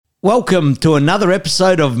Welcome to another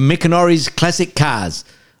episode of Mick and Ori's Classic Cars.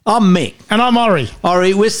 I'm Mick. And I'm Ori.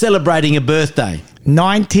 Ori, we're celebrating a birthday.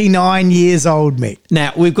 99 years old, Mick.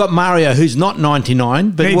 Now, we've got Mario, who's not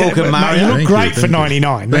 99, but welcome, Mario. You look great for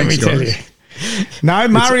 99, let me tell you. No,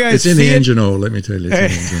 Mario's It's in the engine oil, let me tell you.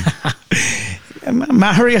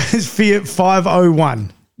 Mario's Fiat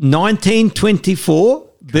 501. 1924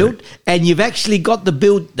 built, and you've actually got the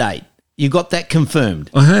build date. You got that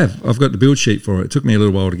confirmed. I have. I've got the build sheet for it. It took me a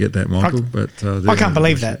little while to get that, Michael. I can't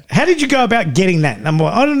believe that. How did you go about getting that? Number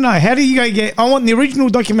one, I don't know. How do you go get? I want the original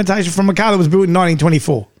documentation from a car that was built in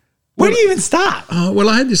 1924. Where do you even start? Well,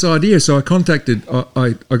 I had this idea, so I contacted.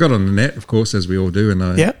 I got on the net, of course, as we all do, and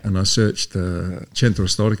I searched Centro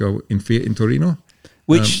Storico in Fiat in Torino.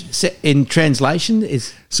 Which, in translation,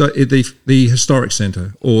 is? So the historic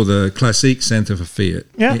centre or the classic centre for Fiat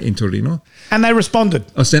in Torino. And they responded.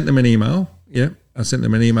 I sent them an email. Yeah, I sent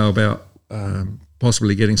them an email about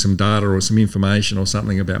possibly getting some data or some information or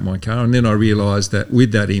something about my car. And then I realised that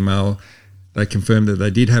with that email, they confirmed that they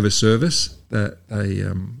did have a service that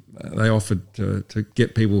they offered to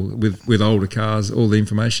get people with older cars all the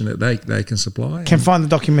information that they can supply. Can find the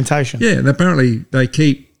documentation. Yeah, and apparently they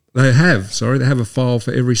have a file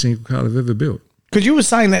for every single car they've ever built. Because you were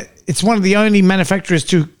saying that it's one of the only manufacturers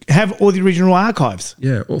to have all the original archives.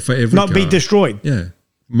 Yeah, or for every not car. Be destroyed. Yeah.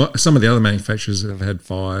 Some of the other manufacturers have had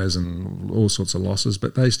fires and all sorts of losses,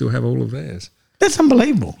 but they still have all of theirs. That's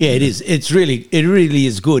unbelievable. Yeah, it is. It really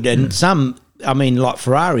is good. And some, like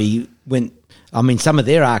Ferrari some of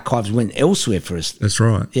their archives went elsewhere for us. That's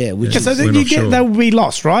right. Yeah. So they will be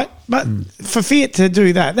lost, right? But for Fiat to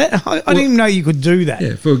do that I didn't even know you could do that.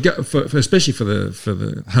 Yeah, for especially for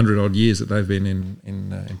the 100-odd years that they've been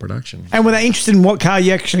in production. And were they interested in what car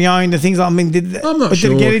you actually owned and things? I'm not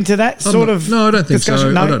sure. Did it get into that No, I don't think discussion?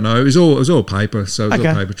 so. No? I don't know. It was all paper, so it was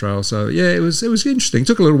all paper trail. So yeah, it was interesting. It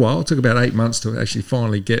took a little while. It took about 8 months to actually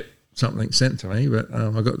finally get something sent to me, but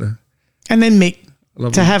I got the. And then Mick,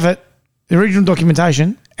 have it. The original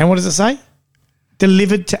documentation, and what does it say?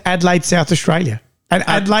 Delivered to Adelaide, South Australia. And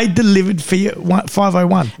Adelaide delivered Fiat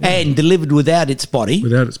 501. And delivered without its body.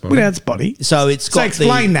 Without its body. So it's got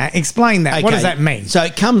explain that. Okay. What does that mean? So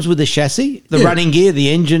it comes with the chassis, the running gear, the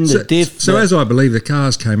engine, the diff. So as I believe the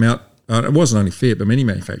cars came out, it wasn't only Fiat, but many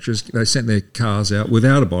manufacturers, they sent their cars out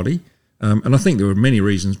without a body. And I think there were many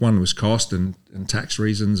reasons. One was cost and tax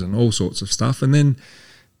reasons and all sorts of stuff. And then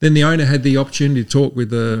the owner had the opportunity to talk with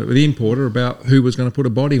the importer about who was going to put a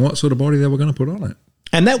body, what sort of body they were going to put on it.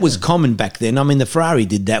 And that was common back then. I mean, the Ferrari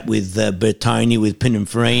did that with Bertoni, with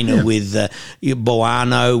Pininfarina, with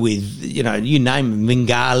Boano, with, you name them,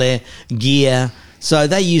 Mingale, Gear. So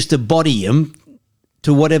they used to body them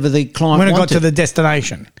to whatever the client wanted. When it got to the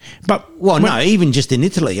destination. Even just in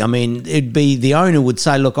Italy. I mean, it'd be the owner would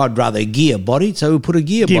say, look, I'd rather a gear body, so we'll put a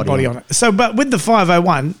gear body on it. So, but with the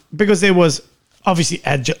 501, because there was obviously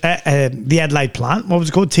the Adelaide plant, what was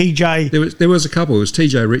it called? TJ? There was a couple. It was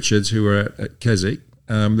TJ Richards who were at Keswick.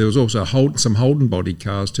 There was also some Holden bodied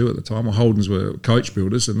cars too at the time. Well, Holdens were coach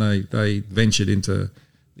builders, and they ventured into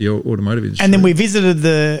the automotive industry. And then we visited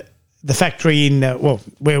the factory in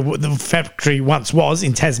where the factory once was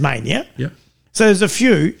in Tasmania. Yeah. So there's a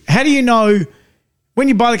few. How do you know when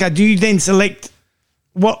you buy the car? Do you then select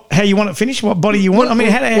how you want it finished? What body you want?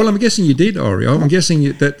 I'm guessing you did, Ori. I'm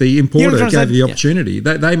guessing that the importer gave the opportunity.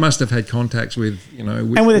 They must have had contacts with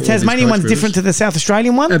and were the Tasmanian ones different to the South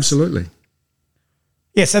Australian ones? Absolutely.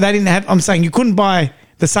 Yeah, so they didn't have. I'm saying you couldn't buy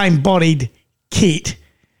the same bodied kit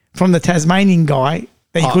from the Tasmanian guy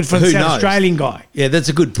that you could from the South Australian guy. Yeah, that's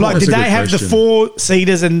a good point. Like, did they have the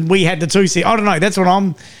 4-seaters and we had the 2-seater? I don't know. That's what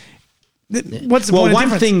I'm. What's the point of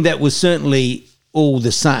difference? One thing that was certainly all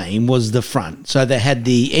the same was the front. So they had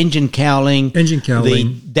the engine cowling,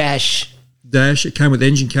 the dash. It came with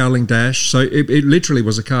engine cowling, dash. So it literally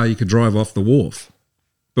was a car you could drive off the wharf,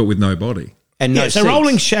 but with no body and no seats. So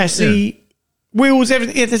rolling chassis. Wheels,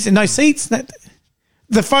 everything. Yeah, there's no seats.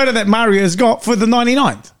 The photo that Mario's got for the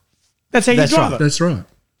 99th. That's how you drive it. That's right.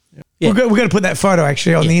 Yeah. We're going to put that photo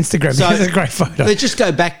actually on the Instagram. So it's a great photo. Let's just go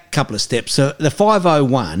back a couple of steps. So the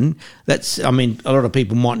 501, a lot of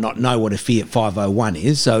people might not know what a Fiat 501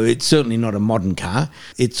 is, so it's certainly not a modern car.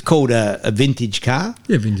 It's called a vintage car.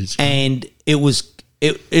 Yeah, vintage car. And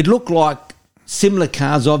it looked like similar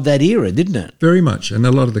cars of that era, didn't it? Very much. And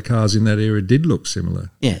a lot of the cars in that era did look similar.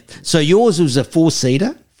 Yeah. So yours was a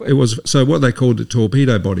 4-seater? It was, so what they called a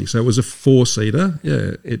torpedo body. So it was a 4-seater.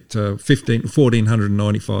 Yeah. It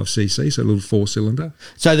 1495 cc, so a little 4-cylinder.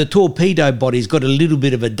 So the torpedo body's got a little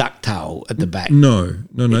bit of a ducktail at the back. No.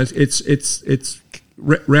 It's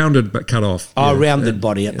rounded but cut off. Oh, rounded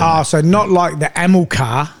body. So not like the Amel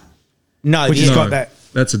car. No, which has got that.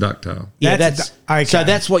 That's a ducktail. Yeah, Okay. So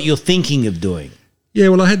that's what you're thinking of doing. Yeah,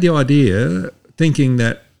 well, I had the idea, thinking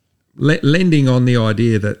that lending on the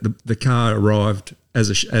idea that the car arrived as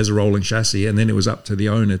a rolling chassis, and then it was up to the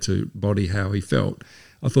owner to body how he felt.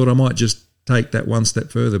 I thought I might just take that one step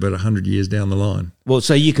further, but 100 years down the line. Well,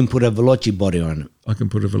 so you can put a Veloce body on it. I can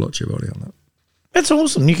put a Veloce body on that. That's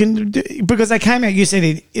awesome. You can because they came out. You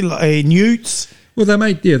said in Utes. Well, they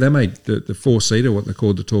made the 4-seater, what they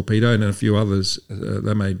called the Torpedo, and a few others.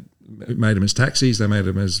 They made them as taxis. They made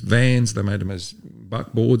them as vans. They made them as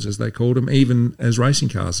buckboards, as they called them, even as racing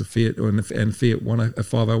cars, a Fiat and Fiat a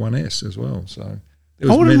 501S as well. So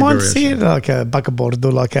I wouldn't mind seeing it like a buckboard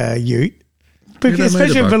or like a Ute. Because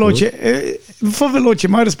especially for Veloce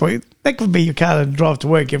Motorsport, that could be your car to drive to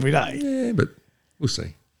work every day. Yeah, but we'll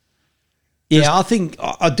see. Yeah, I think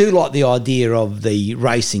I do like the idea of the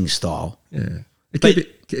racing style. Yeah.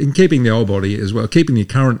 Keeping the old body as well, keeping the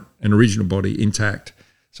current and original body intact,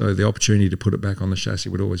 so the opportunity to put it back on the chassis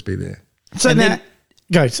would always be there. So and now,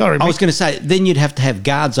 go. Sorry, I was going to say, then you'd have to have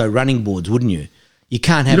guards running boards, wouldn't you? You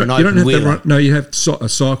can't have an open wheel. No, you have a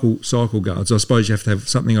cycle guards. I suppose you have to have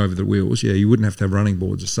something over the wheels. Yeah, you wouldn't have to have running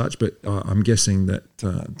boards as such, but I'm guessing that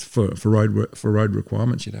for road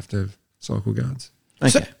requirements, you'd have to have cycle guards. Okay.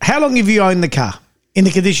 So how long have you owned the car? In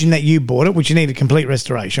the condition that you bought it, which you need a complete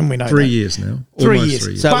restoration, we know 3 years now. 3 Almost years.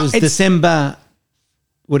 3 years. So it was December,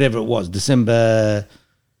 whatever it was, December.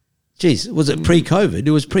 Geez, was it pre-COVID?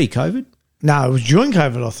 It was pre-COVID? No, it was during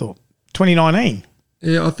COVID, I thought. 2019.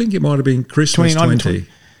 Yeah, I think it might have been Christmas 20.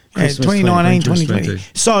 Yeah, 2019, 2020.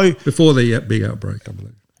 So before the big outbreak, I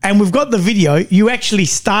believe. And we've got the video. You actually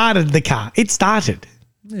started the car. It started.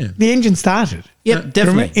 Yeah. The engine started. Yep,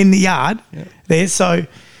 definitely. Remember, in the yard there. So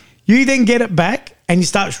you then get it back and you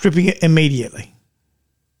start stripping it immediately.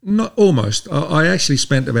 Not almost. I actually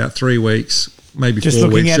spent about 3 weeks, maybe 4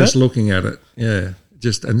 weeks, just looking at it. Yeah,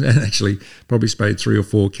 and actually probably sprayed 3 or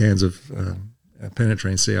 4 cans of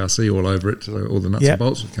penetrating CRC all over it, so all the nuts and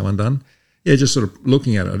bolts would come undone. Yeah, just sort of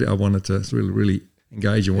looking at it, I wanted to really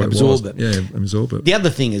engage in what absorb it was. Yeah, absorb it. The other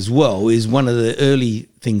thing as well is one of the early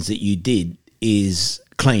things that you did is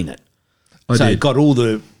clean it. I did. Got all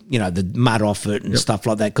the the mud off it and stuff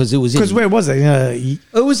like that because it was where was it?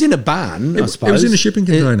 It was in a barn, I suppose. It was in a shipping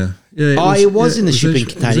container. It was in the shipping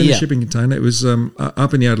container. It was in a shipping container. It was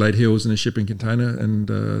up in the Adelaide Hills in a shipping container, and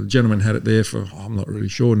the gentleman had it there for I'm not really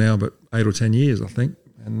sure now, but 8 or 10 years, I think,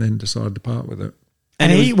 and then decided to part with it.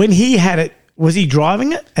 And when he had it, was he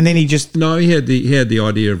driving it? And then he just he had the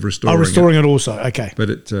idea of restoring. Restoring it also. Okay, but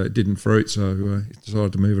it didn't fruit, so he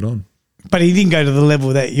decided to move it on. But he didn't go to the level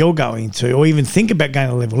that you're going to, or even think about going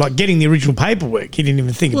to the level like getting the original paperwork. He didn't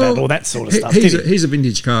even think about all that sort of stuff. He's a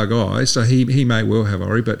vintage car guy, so he may well have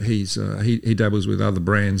Ori, but he dabbles with other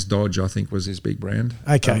brands. Dodge, I think, was his big brand.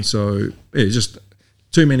 Okay, so just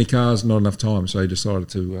too many cars, not enough time, so he decided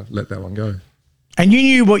to let that one go. And you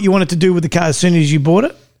knew what you wanted to do with the car as soon as you bought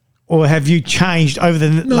it, or have you changed over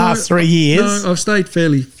the last 3 years? No, I've stayed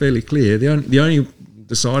fairly clear. The only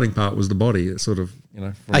deciding part was the body. It's sort of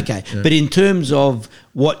but in terms of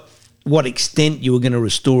what extent you were going to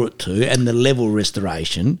restore it to and the level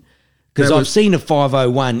restoration, because I've seen a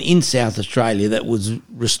 501 in South Australia that was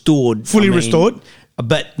restored, fully restored,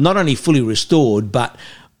 but not only fully restored, but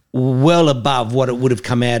well above what it would have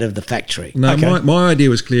come out of the factory. No, my idea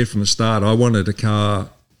was clear from the start. I wanted a car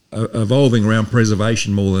evolving around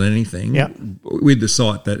preservation more than anything, with the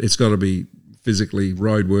sight that it's got to be physically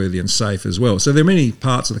roadworthy and safe as well. So there are many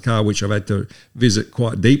parts of the car which I've had to visit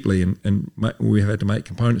quite deeply, and we've had to make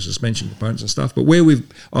components, suspension components and stuff. But where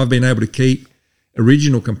I've been able to keep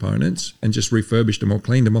original components and just refurbish them or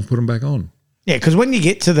clean them, I've put them back on. Yeah, because when you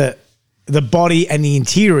get to the body and the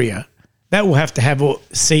interior, that will have to have all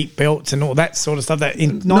seat belts and all that sort of stuff.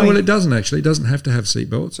 Well, it doesn't actually. It doesn't have to have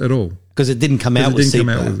seat belts at all. Because it didn't come out with seat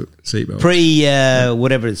belts.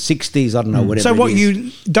 Whatever, 60s, I don't know, whatever. So what,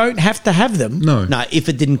 you don't have to have them? No. No, if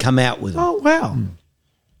it didn't come out with them. Oh, wow.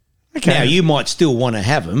 Okay. Now, you might still want to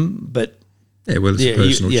have them, but... Yeah, well, it's a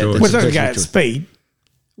personal choice. Well, it's not going to go at speed.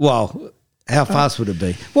 Well, how fast would it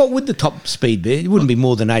be? What would the top speed be? It wouldn't be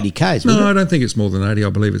more than 80 Ks, would it? No, I don't think it's more than 80. I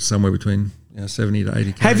believe it's somewhere between 70 to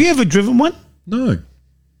 80 Ks. Have you ever driven one? No.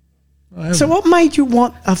 So what made you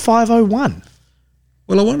want a 501?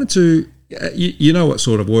 Well, I wanted to... You know what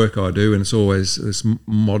sort of work I do, and it's always this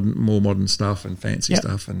more modern stuff and fancy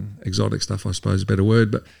stuff and exotic stuff, I suppose is a better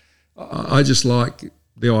word. But I just like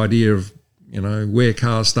the idea of, where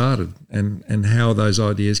cars started and how those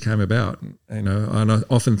ideas came about. And I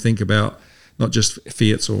often think about not just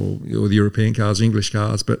Fiats or the European cars, English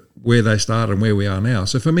cars, but where they started and where we are now.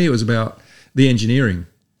 So for me, it was about the engineering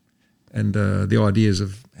and the ideas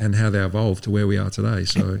of and how they evolved to where we are today.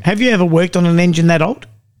 So, have you ever worked on an engine that old?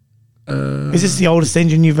 Is this the oldest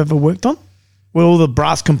engine you've ever worked on? With all the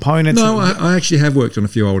brass components? No, I actually have worked on a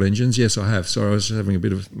few old engines. Yes, I have. Sorry, I was having a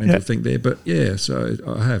bit of mental think there. But yeah, so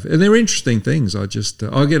I have. And they're interesting things. I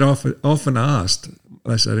get often asked,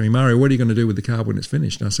 they say to me, Mario, what are you going to do with the car when it's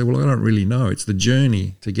finished? And I say, well, I don't really know. It's the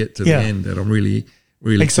journey to get to the end that I'm really,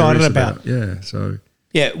 really excited about. Yeah, so...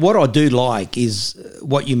 Yeah, what I do like is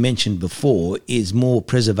what you mentioned before is more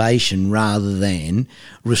preservation rather than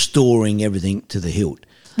restoring everything to the hilt.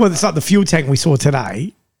 Well, it's like the fuel tank we saw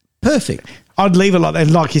today. Perfect. I'd leave it like that,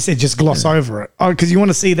 like you said, just gloss over it. Because you want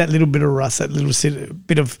to see that little bit of rust, that little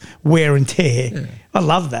bit of wear and tear. Yeah. I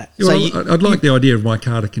love that. Yeah, well, I'd like the idea of my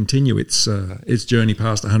car to continue its journey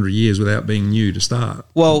past 100 years without being new to start.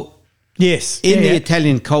 Well, yes. In the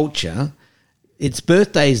Italian culture, its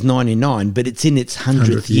birthday is 99, but it's in its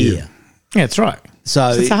 100th year. Yeah, that's right. So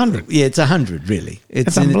it's 100. Yeah, it's 100, really.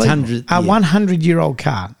 It's in its 100th year. A 100-year-old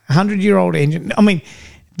car, a 100-year-old engine. I mean,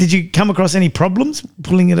 did you come across any problems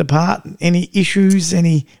pulling it apart? Any issues?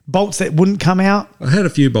 Any bolts that wouldn't come out? I had a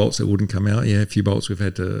few bolts that wouldn't come out. Yeah, a few bolts I've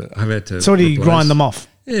had to. So do you grind them off?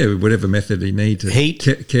 Yeah, whatever method you need to heat,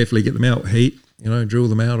 carefully get them out. Heat, drill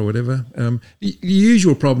them out or whatever. The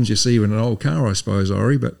usual problems you see in an old car, I suppose,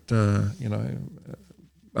 Ori. But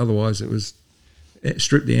otherwise it was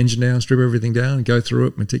strip the engine down, strip everything down, and go through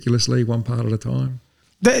it meticulously, one part at a time.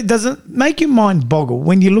 Does it make your mind boggle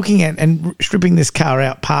when you're looking at and stripping this car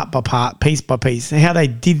out part by part, piece by piece, how they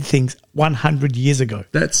did things 100 years ago?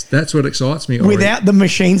 That's what excites me, Ori. Without the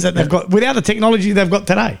machines that they've got, without the technology they've got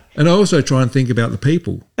today. And I also try and think about the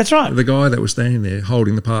people. That's right. The guy that was standing there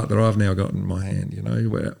holding the part that I've now got in my hand,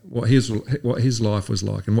 what his life was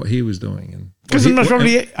like and what he was doing. Because it must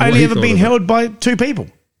probably only ever been held by two people.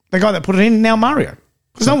 The guy that put it in, now Mario.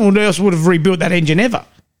 Because no one else would have rebuilt that engine ever.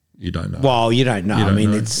 You don't know. Well, you don't know. You don't I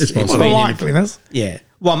mean, know. it's possible. Likeliness. Yeah.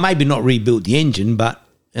 Well, maybe not rebuilt the engine, but,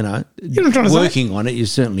 working on it, you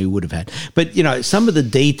certainly would have had. But, some of the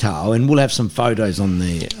detail, and we'll have some photos on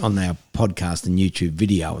our podcast and YouTube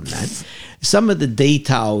video on that, some of the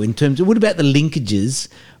detail in terms of, what about the linkages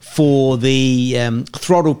for the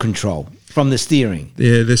throttle control from the steering?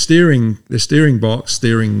 Yeah, the steering box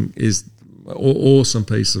is an awesome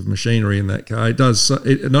piece of machinery in that car.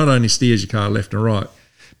 It not only steers your car left and right,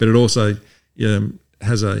 but it also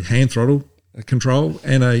has a hand throttle control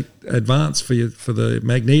and a advance for the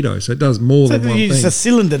magneto. So it does more than one thing. So it's a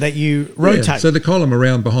cylinder that you rotate. Yeah, so the column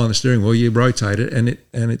around behind the steering wheel, you rotate it, and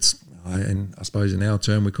I suppose in our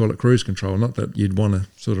term we call it cruise control. Not that you'd want to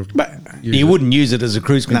sort of. But you wouldn't use it as a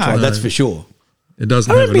cruise control. No, that's for sure. It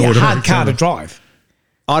doesn't have an automatic. It would be a hard car to drive.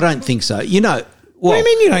 I don't think so. What do you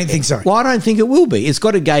mean you don't think so? Well, I don't think it will be. It's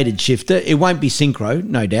got a gated shifter. It won't be synchro,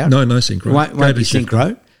 no doubt. No synchro. It won't be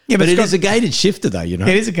synchro. Yeah, but it is a gated shifter, though, It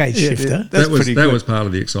is a gated shifter. That was part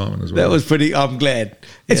of the excitement as well. That was pretty. I'm glad.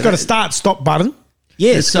 It's got a start-stop button.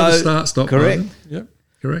 Yeah, it's got a start-stop button. Yep,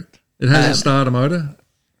 correct. It has a starter motor.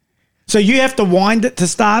 So you have to wind it to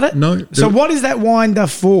start it? No. So what is that winder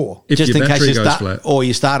for? If just in case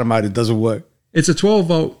your starter motor doesn't work. It's a 12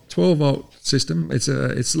 volt system. It's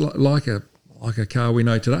like a car we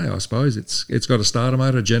know today, I suppose. It's got a starter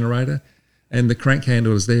motor, a generator, and the crank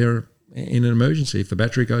handle is there in an emergency. If the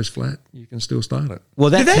battery goes flat, you can still start it. Well,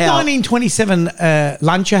 did that 1927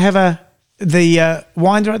 Lancia have the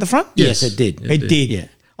winder at the front? Yes, it did. It did. Yeah,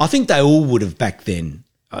 I think they all would have back then.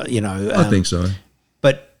 I think so.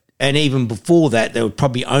 And even before that, they would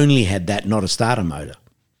probably only had that, not a starter motor.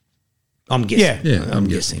 I'm guessing. Yeah, I'm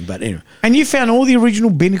guessing. But anyway. And you found all the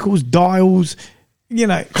original binnacles, dials,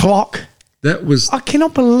 clock. That was. I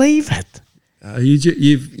cannot believe it.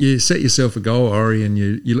 You set yourself a goal, Ori,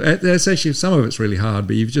 and that's actually, some of it's really hard,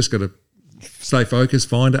 but you've just got to stay focused,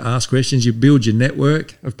 find it, ask questions. You build your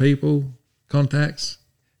network of people, contacts,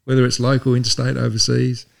 whether it's local, interstate,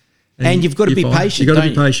 overseas. And you've got to be patient. You've got to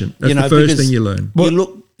be patient. That's the first thing you learn.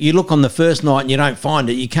 You look on the first night and you don't find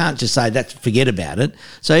it. You can't just say forget about it.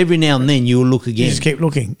 So every now and then you'll look again. You just keep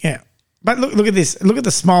looking, yeah. But look at this. Look at the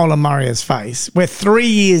smile on Mario's face. We're 3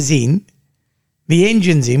 years in. The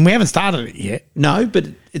engine's in. We haven't started it yet. No, but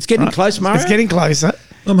it's getting close, Mario. It's getting closer.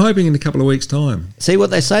 I'm hoping in a couple of weeks' time. See what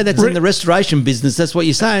they say? That's in the restoration business. That's what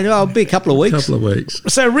you're saying. Oh, it'll be a couple of weeks. A couple of weeks.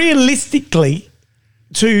 So realistically,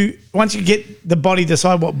 once you get the body,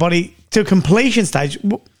 decide what body, to completion stage,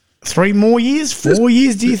 3 more years, 4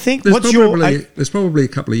 years, do you think? There's probably a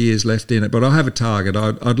couple of years left in it, but I have a target.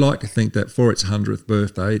 I'd like to think that for its 100th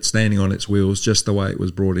birthday, it's standing on its wheels just the way it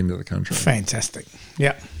was brought into the country. Fantastic.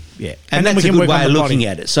 Yeah. Yeah, And and then that's we a can good work way on of the looking body.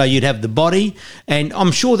 at it. So you'd have the body, and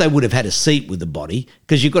I'm sure they would have had a seat with the body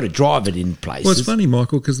because you've got to drive it in places. Well, it's funny,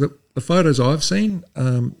 Michael, because the photos I've seen,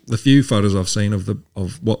 the few photos I've seen of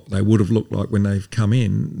what they would have looked like when they've come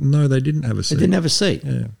in, no, they didn't have a seat. They didn't have a seat.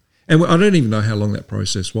 Yeah, and I don't even know how long that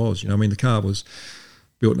process was. I mean, the car was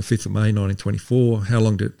built on the 5th of May, 1924. How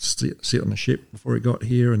long did it sit on the ship before it got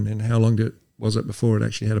here, and then how long was it before it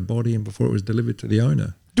actually had a body and before it was delivered to the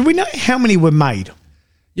owner? Do we know how many were made?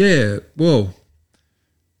 Yeah, well,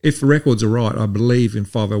 if the records are right, I believe in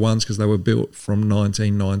 501s because they were built from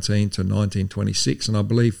 1919 to 1926, and I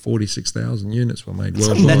believe 46,000 units were made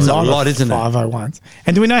worldwide. That's a lot, isn't it? 501s.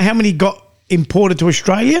 And do we know how many got imported to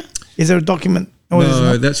Australia? Is there a document? Or is it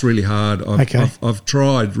No, not? that's really hard. Okay. I've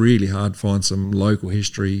tried really hard to find some local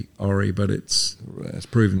history, Ori, but it's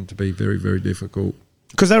proven to be very, very difficult.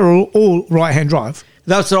 Because they were all right-hand drive.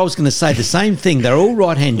 That's what I was going to say. The same thing. They're all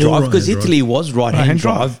right-hand All drive because right-hand Italy was right-hand Right-hand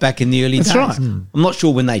drive drive. back in the early That's days. right. I'm not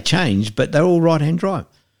sure when they changed, but they're all right-hand drive.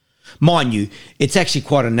 Mind you, it's actually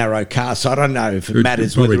quite a narrow car, so I don't know if it It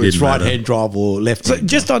matters probably whether it's didn't matter. right-hand drive or left-hand So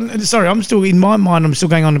just on, sorry, I'm still in my mind. I'm still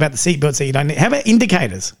going on about the seatbelt. So you don't need. How about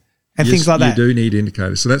indicators and Yes, things like that? You do need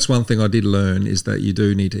indicators. So that's one thing I did learn is that you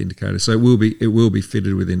do need indicators. So it will be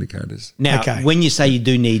fitted with indicators. Now, Okay. when you say you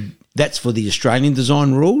do need, that's for the Australian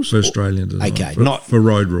design rules? For Australian design. Okay, for, not for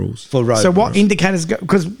road rules. for road So what rules. indicators go?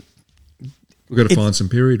 Because We've got to find some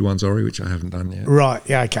period ones, Ori, which I haven't done yet. right,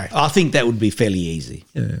 yeah, okay. I think that would be fairly easy.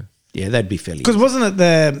 Yeah. Yeah, that'd be fairly Because easy. wasn't it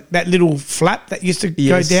that little flap that used to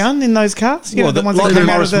Yes. go down in those cars? You Well, know, the ones like that the came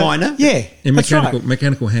out Morris of the Minor? Yeah, In that's right.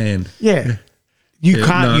 mechanical hand. Yeah, you Yeah,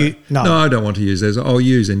 can't. no, I don't want to use those. I'll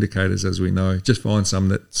use indicators as we know. Just find some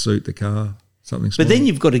that suit the car. Something small. But then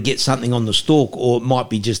you've got to get something on the stalk, or it might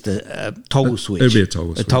be just a toggle switch. It'd be a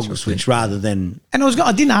toggle switch, A toggle I switch think. rather than. And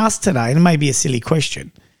I didn't ask today, and it may be a silly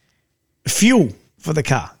question. Fuel for the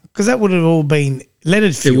car, because that would have all been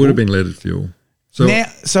leaded it fuel. would have been leaded fuel. So Now,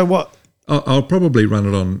 so what? I'll probably run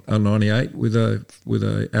it on a 98 with a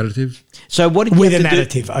additive. So what did you With have an to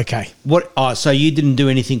do? additive, okay. What? Oh, so you didn't do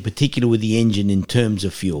anything particular with the engine in terms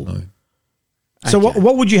of fuel? No. So Okay.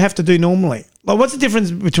 what would you have to do normally? Like, what's the difference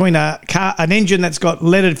between an engine that's got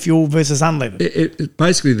leaded fuel versus unleaded? It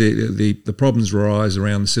basically the problems arise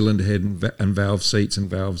around the cylinder head and valve seats and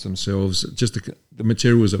valves themselves. Just the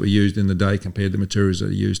materials that were used in the day compared to the materials that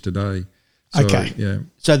are used today. So, Okay. Yeah.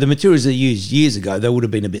 So the materials they used years ago, they would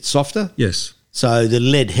have been a bit softer. Yes. So the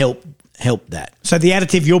lead helped that. So the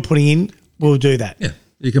additive you're putting in will do that. Yeah.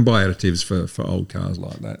 You can buy additives for old cars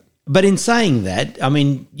like that. But in saying that, I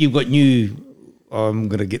mean, you've got new. I'm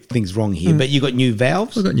going to get things wrong here, but you've got new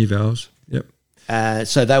valves. I've got new valves. Yep.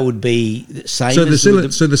 So they would be the same. So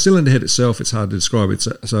as the cylinder head itself, it's hard to describe. It's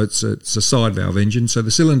a side valve engine. So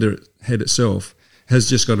the cylinder head itself has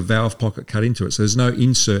just got a valve pocket cut into it. So there's no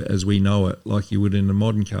insert as we know it, like you would in a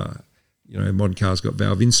modern car. You know, a modern car's got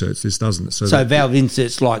valve inserts. This doesn't. So valve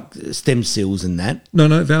inserts like stem seals and that.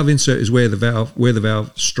 No. Valve insert is where the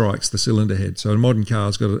valve strikes the cylinder head. So a modern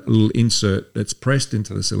car's got a little insert that's pressed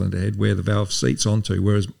into the cylinder head where the valve seats onto,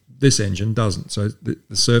 whereas this engine doesn't. So the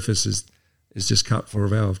surface is just cut for a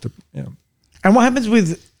valve to. Yeah. And what happens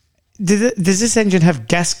with does this engine have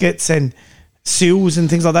gaskets and seals and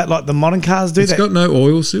things like that, like the modern cars do? It's got no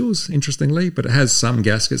oil seals, interestingly, but it has some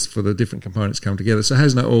gaskets for the different components come together. So it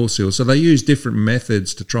has no oil seals. So they use different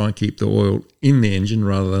methods to try and keep the oil in the engine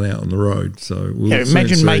rather than out on the road. So we'll soon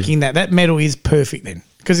imagine see. making that metal is perfect then,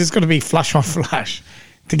 because it's got to be flush on flush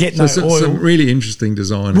to get no So oil. some really interesting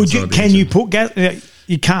design. Would you? inside the Can engine. you put gas?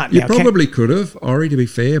 You can't. You now, can- probably could have, Ori, to be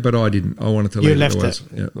fair, but I didn't. I wanted to You leave left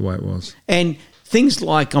the way it was. And things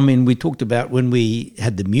like, I mean, we talked about when we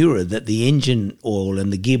had the Mura that the engine oil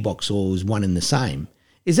and the gearbox oil is one and the same.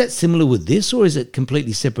 Is that similar with this, or is it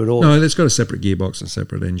completely separate oil? No, it's got a separate gearbox and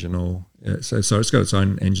separate engine oil. Yeah, so it's got its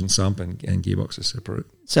own engine sump and gearbox are separate.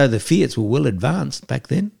 So the Fiats were well advanced back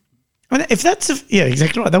then. I mean, if that's yeah,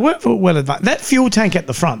 exactly right. They weren't well advanced. That fuel tank at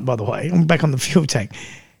the front, by the way, I'm back on the fuel tank.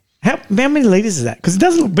 How many litres is that? Because it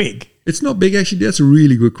doesn't look big. It's not big, actually. That's a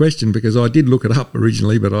really good question because I did look it up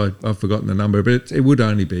originally, but I've forgotten the number. But it would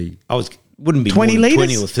only be Wouldn't be 20 more than litres?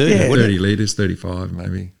 20 or 30, Yeah. would it? 30 litres, 35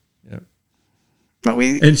 maybe. Yeah. But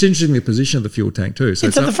And it's interesting the position of the fuel tank too. So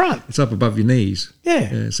It's at the up, front. It's up above your knees.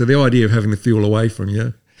 Yeah. So the idea of having the fuel away from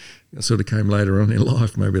you sort of came later on in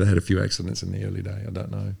life. Maybe they had a few accidents in the early day. I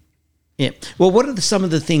don't know. Yeah. Well, what are some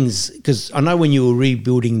of the things? Because I know when you were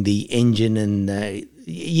rebuilding the engine and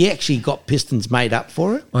you actually got pistons made up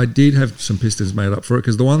for it. I did have some pistons made up for it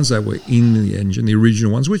because the ones that were in the engine, the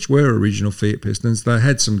original ones, which were original Fiat pistons, they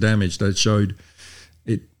had some damage. They showed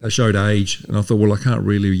age, and I thought, well, I can't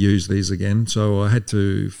really use these again. So I had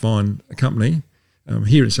to find a company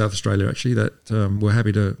here in South Australia, actually, that were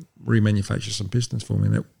happy to remanufacture some pistons for me,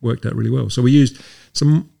 and that worked out really well. So we used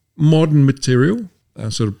some modern material,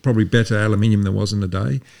 sort of probably better aluminium than was in the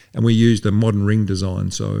day, and we used a modern ring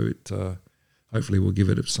design, so it hopefully will give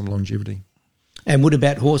it some longevity. And what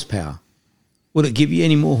about horsepower? Would it give you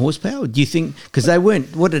any more horsepower? Do you think? Because they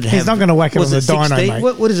weren't. What did it have? He's not going to whack it on the dyno, mate.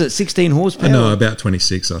 What is it? 16 horsepower? No, about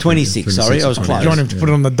 26. I think. 26. Sorry, I was close. Do you want him to put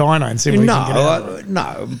it on the dyno and see what he can get out?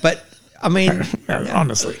 No, but I mean,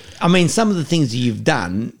 honestly, some of the things that you've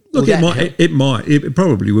done. Look, it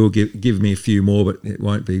probably will give me a few more, but it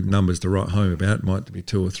won't be numbers to write home about. It might be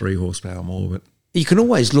 2 or 3 horsepower more, but. You can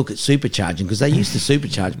always look at supercharging because they used to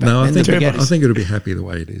supercharge back then. No, I think it'll be happy the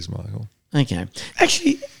way it is, Michael. Okay.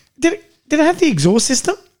 Actually, did it have the exhaust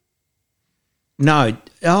system? No.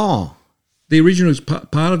 Oh. The original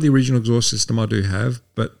part of the original exhaust system I do have,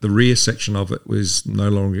 but the rear section of it was no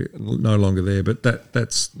longer there. But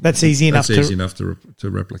that's easy enough. That's easy enough to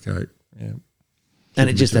replicate. Yeah. And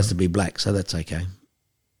it just has to be black, so that's okay.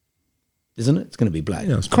 Isn't it? It's going to be black.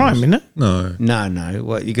 Yeah, it's chrome, isn't it? No.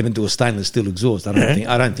 Well, you're going to do a stainless steel exhaust. I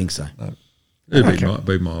don't think so. No. It'd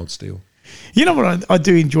be mild steel. You know what? I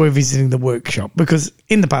do enjoy visiting the workshop because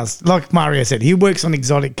in the past, like Mario said, he works on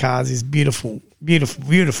exotic cars. These beautiful, beautiful,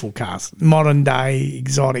 beautiful cars, modern day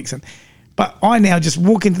exotics. But I now just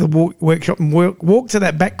walk into the workshop and walk to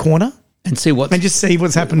that back corner and see just see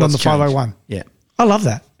what's happened on the 501. Yeah, I love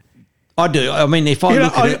that. I do. I mean, if I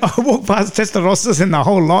walk past Testarossas and the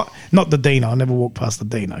whole lot, not the Dino. I never walk past the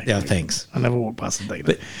Dino. Yeah, thanks. I never walk past the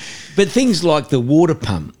Dino. But things like the water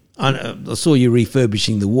pump, I saw you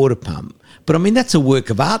refurbishing the water pump. But I mean, that's a work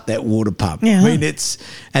of art, that water pump. Yeah, I mean,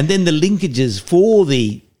 and then the linkages for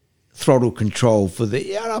the throttle control for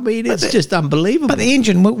it's just unbelievable. But the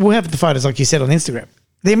engine, we'll have the photos like you said on Instagram.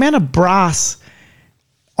 The amount of brass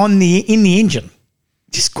in the engine,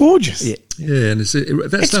 just gorgeous. Yeah, and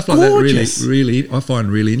that stuff like that really, I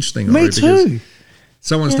find really interesting. Me too.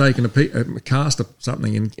 Someone's taken a cast of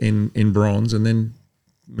something in bronze and then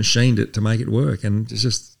machined it to make it work, and it's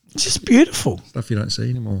just beautiful stuff you don't see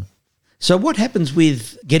anymore. So what happens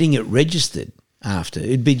with getting it registered after?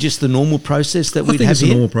 It'd be just the normal process that we'd have here? I think it's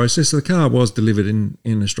a normal process. The car was delivered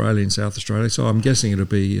in Australia, in South Australia, so I'm guessing it'll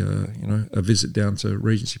be a visit down to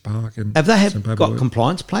Regency Park. And have they got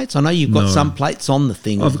compliance plates? I know you've got some plates on the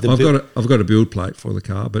thing. I've got a build plate for the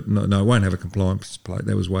car, but no, it won't have a compliance plate.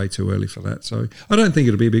 That was way too early for that. So I don't think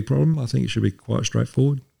it'll be a big problem. I think it should be quite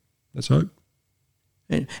straightforward. Let's hope.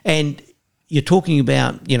 And you're talking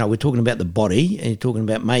about, we're talking about the body, and you're talking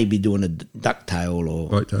about maybe doing a ducktail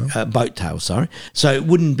or boat tail. Sorry. So it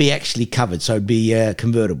wouldn't be actually covered. So it'd be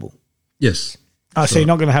convertible. Yes. Oh, so you're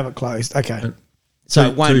not going to have it closed. Okay. So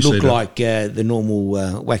it won't look like the normal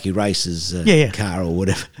Wacky Racers car or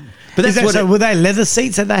whatever. But that's were they leather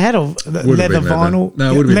seats that they had, or leather vinyl?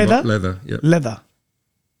 No, it would have been leather. Yep. Leather.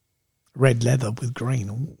 Red leather with green.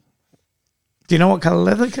 Ooh. Do you know what colour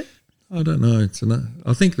leather? I don't know.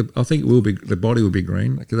 I think it will be, the body will be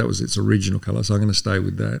green because that was its original colour. So I'm going to stay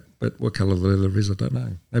with that. But what colour the leather is, I don't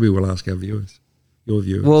know. Maybe we'll ask our viewers. Your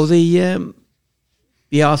viewers. Well,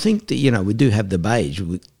 I think that we do have the beige.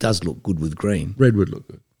 It does look good with green. Red would look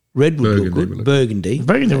good. Red would look good. Burgundy.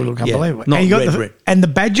 Burgundy would look unbelievable. Not red. And the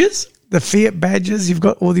badges, the Fiat badges. You've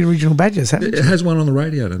got all the original badges, haven't you? It has one on the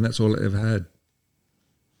radiator, and that's all it ever had.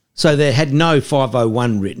 So there had no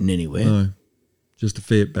 501 written anywhere. No. Just a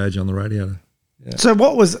Fiat badge on the radiator. Yeah. So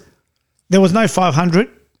there was no 500?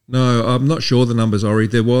 No, I'm not sure the numbers, Ori.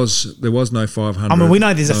 There was no 500. I mean, we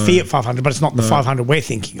know there's a Fiat 500, but it's not the 500 we're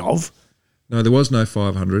thinking of. No, there was no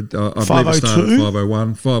 500. I 502? believe it started at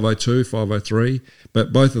 501, 502, 503,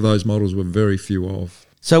 but both of those models were very few of.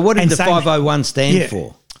 So what did the 501 stand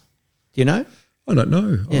for? Do you know? I don't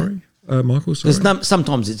know, Ori. Michael, sorry.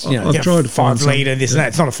 Sometimes it's, I've tried to 5 litre, this and that.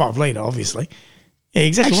 It's not a 5 litre, obviously. Yeah,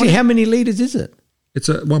 exactly. Actually, how many litres is it? It's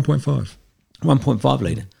a 1.5. 1.5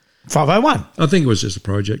 litre. 501. I think it was just a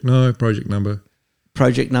project. No, project number.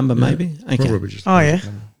 Project number, maybe? Okay. Probably just number.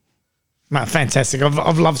 No, fantastic.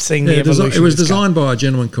 I've loved seeing the evolution. It was designed by a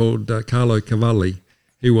gentleman called Carlo Cavalli,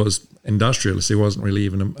 who was industrialist. He wasn't really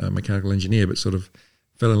even a mechanical engineer, but sort of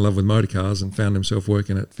fell in love with motor cars and found himself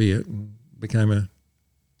working at Fiat and became a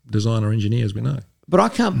designer engineer, as we know. But I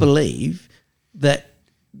can't believe that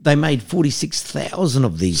they made 46,000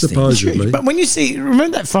 of these supposedly things. But when you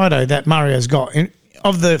remember that photo that Mario's got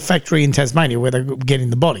of the factory in Tasmania where they're getting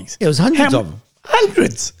the bodies? It was hundreds of them.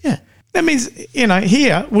 Hundreds? Yeah. That means,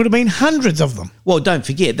 here would have been hundreds of them. Well, don't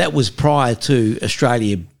forget, that was prior to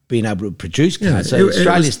Australia being able to produce cars. So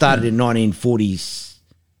Australia started in 1940s.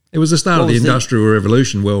 It was the start of the Industrial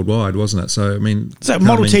Revolution worldwide, wasn't it? So, I mean... So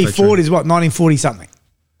Model T Ford is what, 1940-something?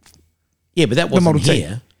 Yeah, but that The Model wasn't T.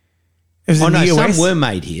 here. It was Oh, in no, the US. some were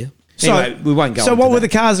made here. So Anyway, we won't go So on what to were that.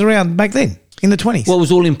 the cars around back then in the 20s? Well, it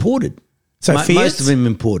was all imported. So Most Fiats? of them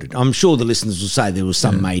imported. I'm sure the listeners will say there was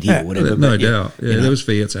some made here Yeah. or whatever. No but doubt. Yeah, you know. there was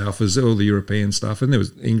Fiat's, Alphas, all the European stuff, and there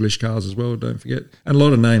was English cars as well. Don't forget, and a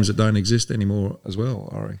lot of names that don't exist anymore as well.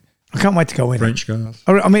 Ari, I can't wait to go in. French cars.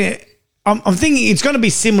 I mean, I'm thinking it's going to be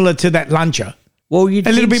similar to that Luncher. Well, you'd A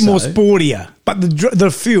little think bit more so. sportier, but the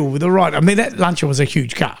fuel, the ride. I mean, that Luncher was a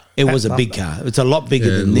huge car. It was a big car. It's a lot bigger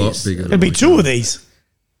Yeah, than a lot this. bigger. There'd be two of these.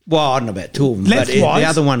 Well, I don't know about two of them. But Lengthwise. the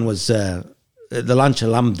other one was, the Lancia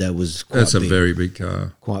Lambda was quite That's a big. very big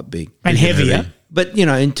car. Quite big. And Big and heavier. heavy. But, you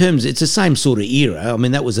know, in terms, it's the same sort of era. I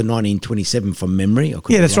mean, that was a 1927 from memory. I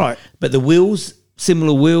could Yeah, be that's wrong. right. But the wheels,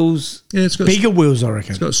 similar wheels. Yeah, it's got Bigger wheels, I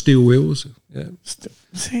reckon. it's got steel wheels. Yeah,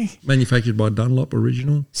 See? manufactured by Dunlop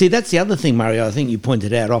original. See, that's the other thing, Mario, I think you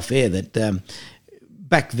pointed out off air that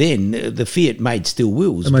back then the Fiat made steel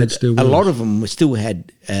wheels. They made but steel a lot wheels. of them still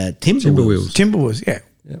had timber, Timber wheels. wheels. Timber wheels, yeah.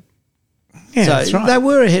 Yep. Yeah, So that's right. they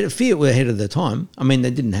were ahead. Fiat were ahead of the time. I mean,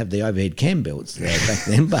 they didn't have the overhead cam belts back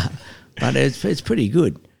then, but it's pretty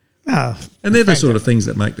good. No, And they're the sort of things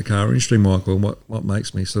that make the car interesting, Michael, and what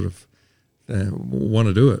makes me sort of want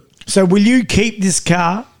to do it. So will you keep this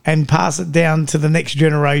car and pass it down to the next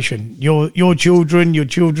generation? Your children, your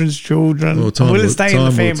children's children? Well, Or will it stay in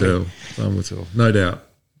the family? will tell. Time will tell. No doubt.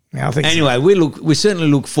 Yeah, I think so. Anyway, we certainly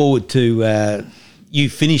look forward to you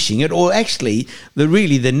finishing it, or actually,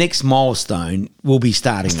 the next milestone will be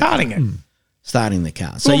starting Starting it. starting the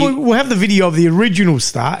car. So Well, we'll have the video of the original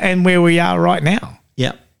start and where we are right now.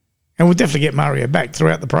 yeah. And we'll definitely get Mario back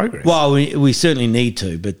throughout the progress. Well, we certainly need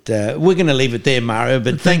to, but we're going to leave it there, Mario.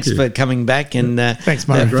 But thanks you. for coming back. And Thanks,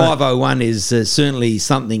 Mario. the 501 is certainly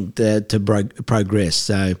something to progress.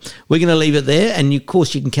 So we're going to leave it there. And, of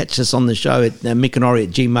course, you can catch us on the show at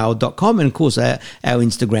mickandori@gmail.com and, of course, our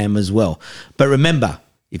Instagram as well. But remember,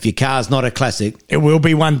 if your car's not a classic, It will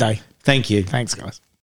be one day. thank you. Thanks, guys.